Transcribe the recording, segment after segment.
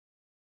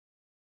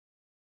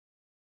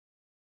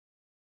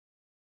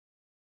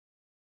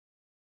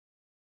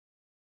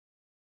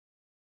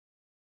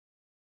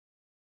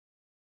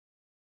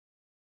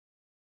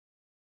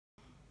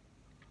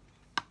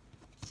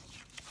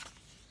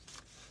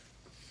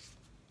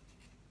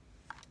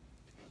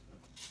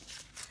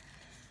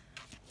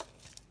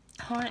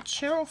Hi, it's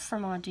Cheryl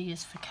from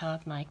Ideas for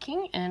Card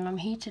Making, and I'm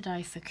here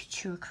today for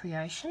Couture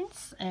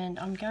Creations, and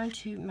I'm going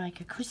to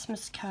make a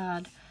Christmas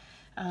card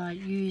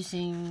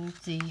using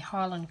the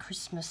Highland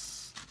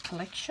Christmas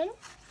collection.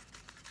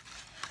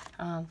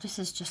 This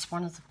is just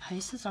one of the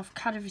pieces. I've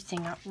cut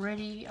everything up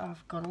ready.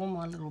 I've got all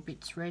my little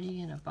bits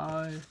ready in a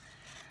bow.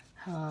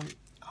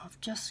 I've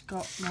just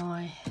got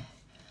my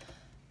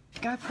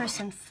Go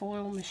Press and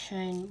Foil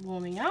machine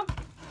warming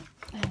up,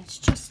 and it's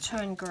just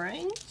turned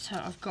green. So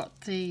I've got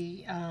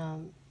the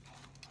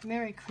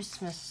Merry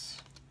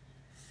Christmas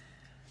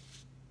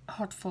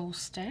hot foil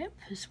stamp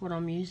is what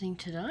I'm using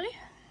today.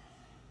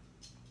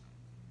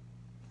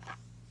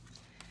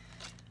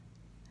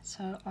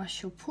 So I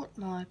shall put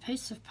my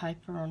piece of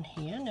paper on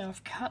here. Now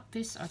I've cut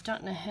this. I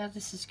don't know how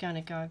this is going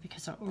to go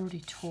because I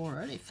already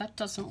tore it. If that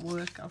doesn't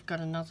work, I've got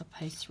another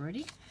piece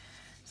ready.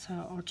 So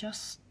I'll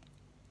just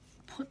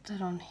put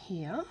that on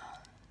here.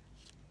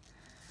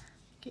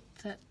 Get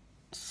that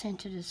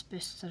centered as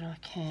best that I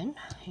can.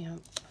 Here,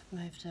 I've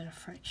moved that a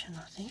fraction,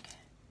 I think.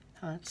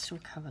 Oh, it's still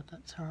covered,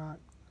 that's alright.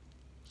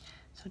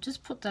 So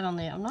just put that on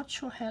there. I'm not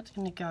sure how it's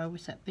going to go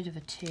with that bit of a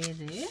tear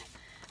there,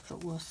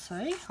 but we'll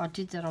see. I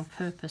did that on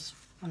purpose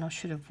when I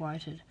should have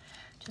waited.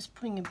 Just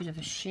putting a bit of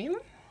a shim,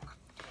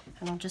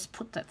 and I'll just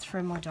put that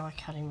through my die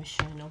cutting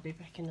machine. I'll be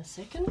back in a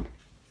second.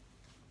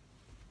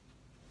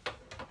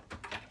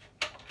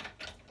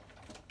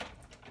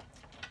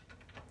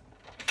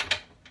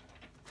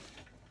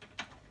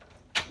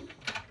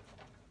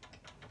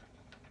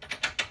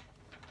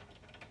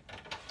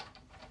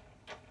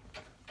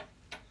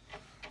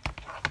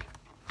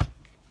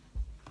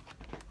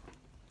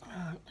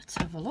 Let's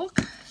have a look,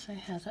 see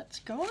how that's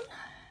gone.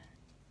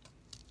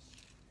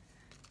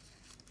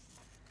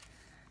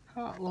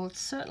 Alright, well it's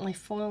certainly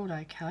foiled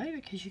okay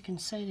because you can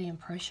see the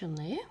impression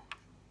there.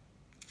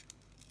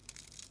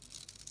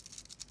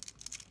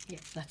 Yep,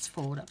 that's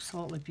foiled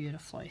absolutely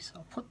beautifully. So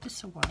I'll put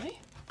this away.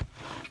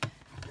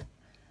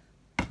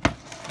 I'll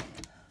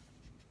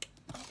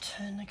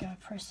turn the Go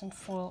Press and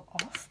Foil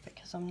off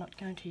because I'm not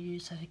going to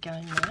use that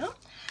again now.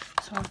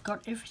 So I've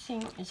got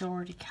everything is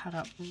already cut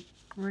up,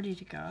 ready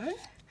to go,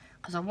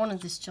 because I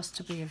wanted this just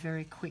to be a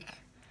very quick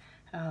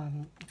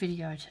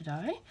video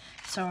today.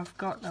 So I've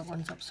got, that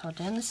one's upside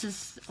down. This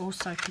is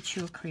also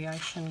Couture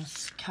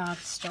Creations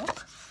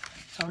cardstock.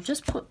 So I'll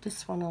just put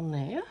this one on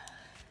there.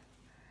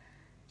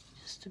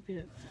 Just a bit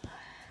of,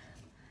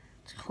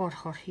 it's quite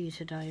hot here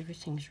today.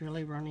 Everything's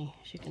really runny,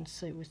 as you can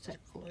see with that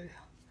glue.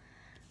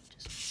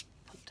 Just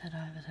put that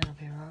over, that'll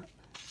be right.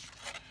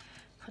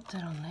 Put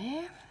that on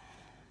there.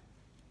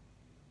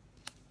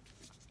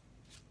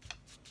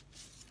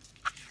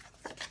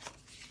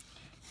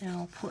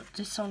 Now I'll put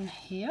this on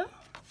here.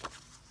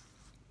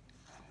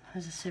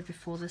 As I said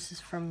before, this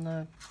is from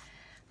the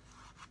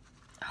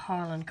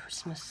Highland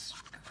Christmas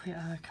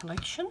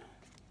collection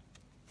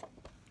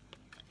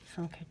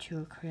from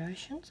Couture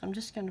Creations. I'm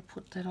just going to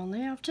put that on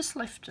there. I've just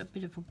left a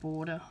bit of a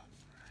border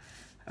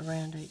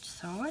around each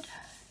side.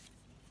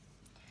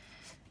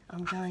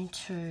 I'm going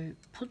to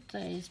put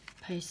these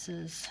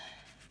pieces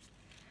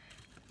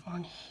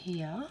on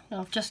here. Now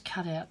I've just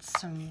cut out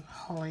some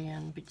holly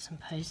and bits and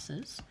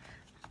pieces.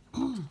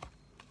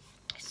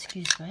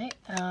 Excuse me.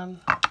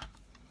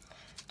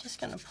 Just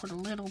going to put a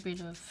little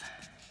bit of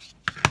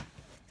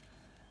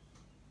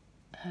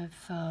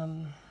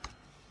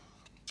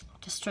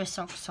distress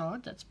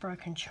oxide, that's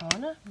broken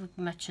china, it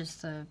matches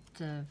the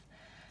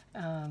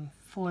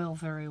foil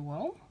very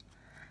well.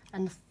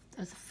 And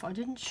I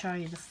didn't show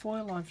you, the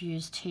foil I've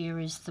used here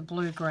is the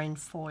blue-green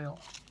foil,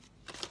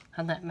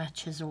 and that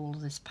matches all of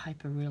this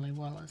paper really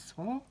well as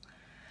well.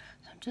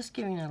 So I'm just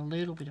giving it a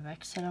little bit of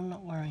accent. I'm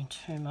not worrying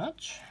too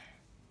much.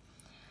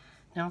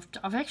 Now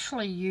I've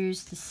actually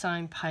used the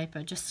same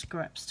paper, just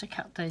scraps, to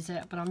cut these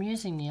out, but I'm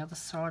using the other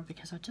side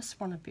because I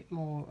just want a bit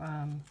more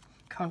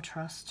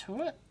contrast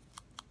to it.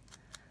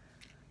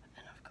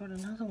 And I've got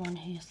another one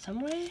here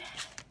somewhere.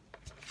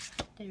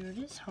 There it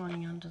is,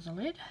 hiding under the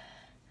lid.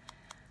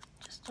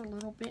 Just a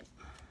little bit.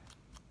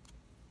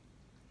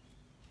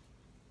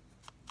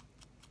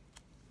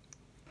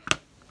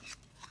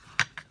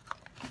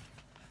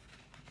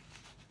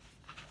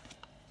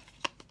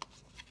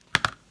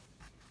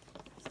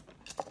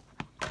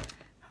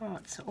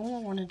 Alright, so all I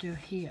want to do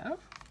here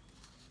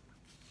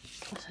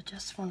is I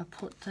just want to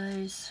put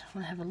these, I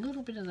want to have a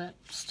little bit of that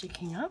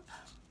sticking up.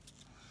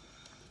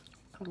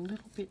 Got a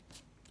little bit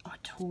I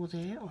tore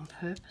there on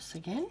purpose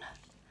again.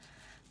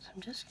 So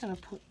I'm just going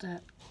to put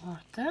that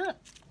like that.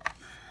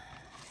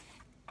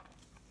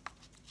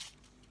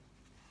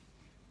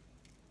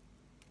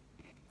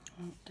 I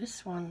want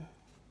this one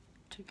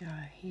to go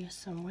here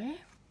somewhere.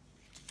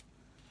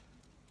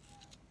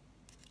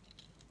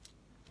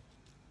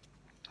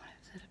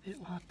 A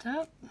bit like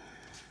that,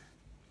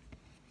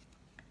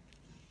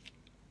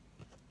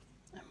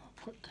 and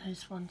we'll put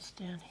these ones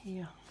down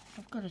here.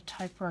 I've got a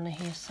taper on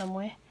here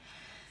somewhere.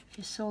 If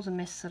you saw the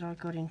mess that I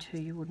got into,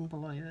 you wouldn't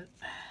believe it.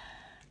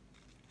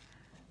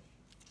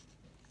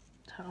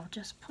 So I'll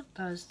just put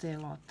those there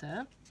like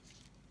that.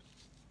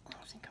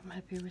 I think I'm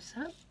happy with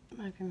that.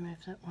 Maybe move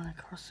that one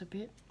across a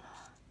bit.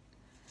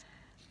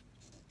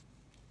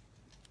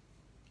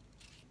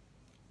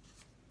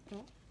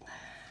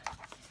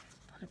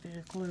 Put a bit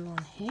of glue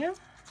on here.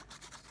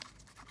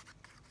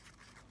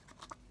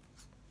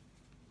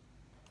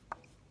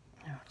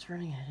 Oh, it's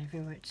running out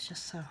everywhere. It's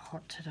just so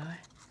hot today.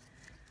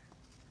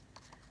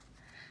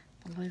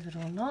 Believe it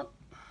or not,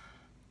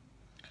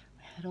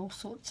 we had all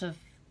sorts of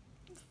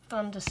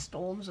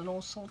thunderstorms and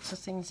all sorts of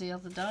things the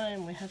other day,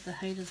 and we had the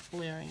heaters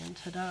blaring, and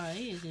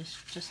today it is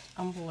just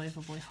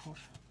unbelievably hot.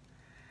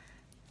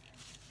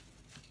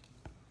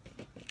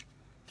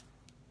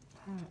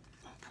 Right,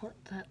 I'll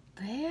put that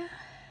there.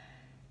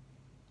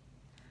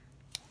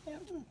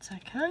 Yep, that's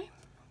okay.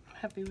 I'm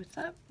happy with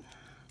that.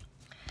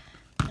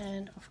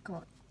 And I've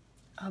got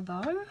a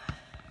bow.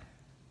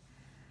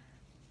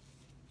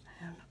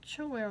 I'm not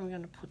sure where I'm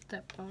going to put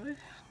that bow.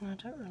 I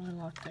don't really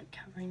like that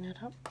covering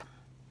that up.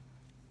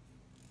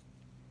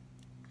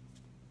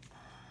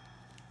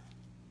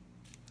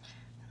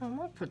 I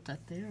might put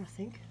that there, I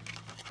think.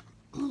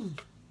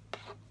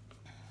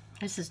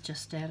 This is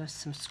just out of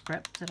some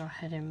scrap that I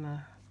had in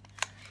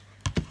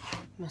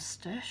my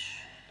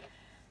stash.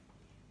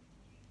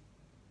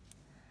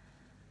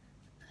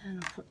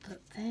 And I'll put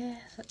that there.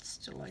 That's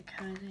still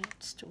okay there.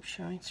 It's still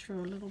showing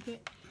through a little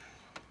bit.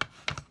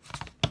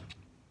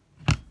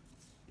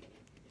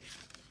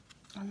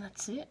 And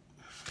that's it.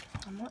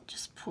 I might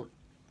just put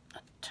a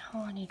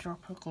tiny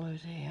drop of glue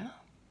there,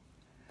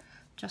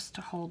 just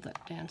to hold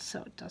that down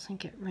so it doesn't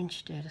get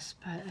wrenched out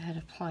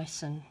of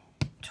place and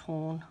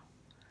torn.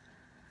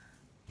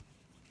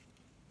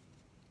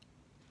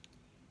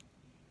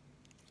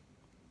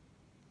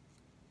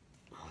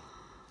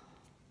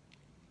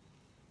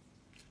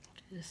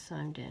 Do the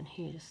same down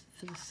here just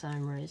for the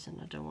same reason.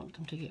 I don't want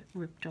them to get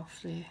ripped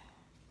off there.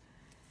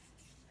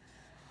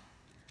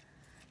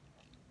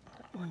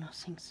 That one I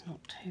think's not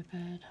too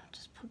bad. I'll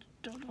just put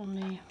a dot on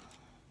there.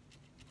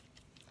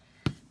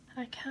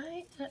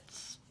 Okay,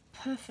 that's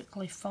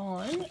perfectly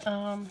fine.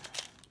 The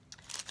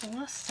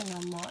last thing I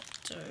might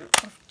do,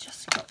 I've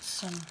just got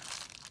some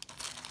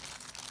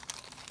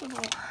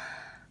little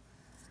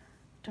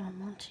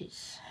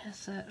diamantes.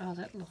 How's that? Oh,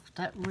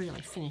 that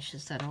really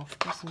finishes that off,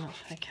 doesn't it?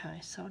 Okay,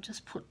 so I'll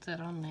just put that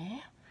on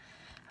there.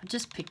 I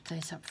just picked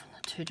these up from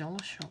the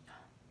 $2 shop.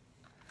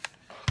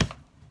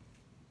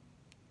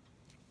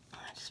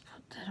 I just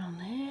put that on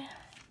there.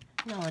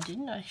 No, I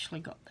didn't. I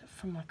actually got that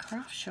from my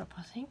craft shop,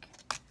 I think.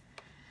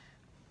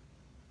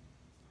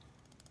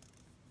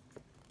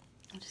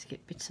 I just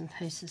get bits and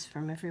pieces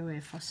from everywhere.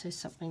 If I see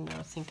something that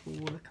I think will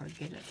work, I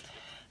get it.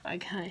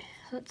 Okay,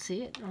 that's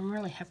it. I'm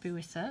really happy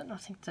with that. I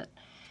think that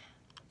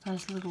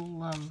those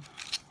little, I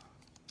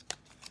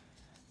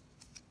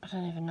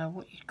don't even know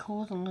what you'd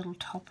call them, little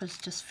toppers,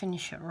 just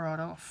finish it right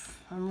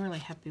off. I'm really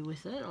happy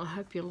with it. I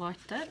hope you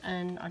liked that,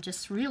 and I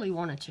just really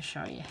wanted to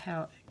show you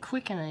how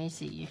quick and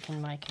easy you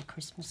can make a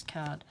Christmas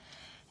card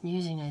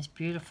using these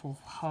beautiful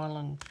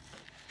Highland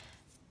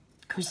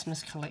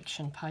Christmas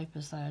collection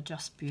papers. They are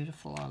just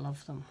beautiful. I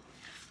love them.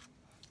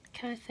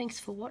 Okay, thanks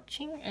for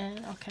watching,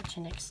 and I'll catch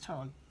you next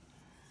time.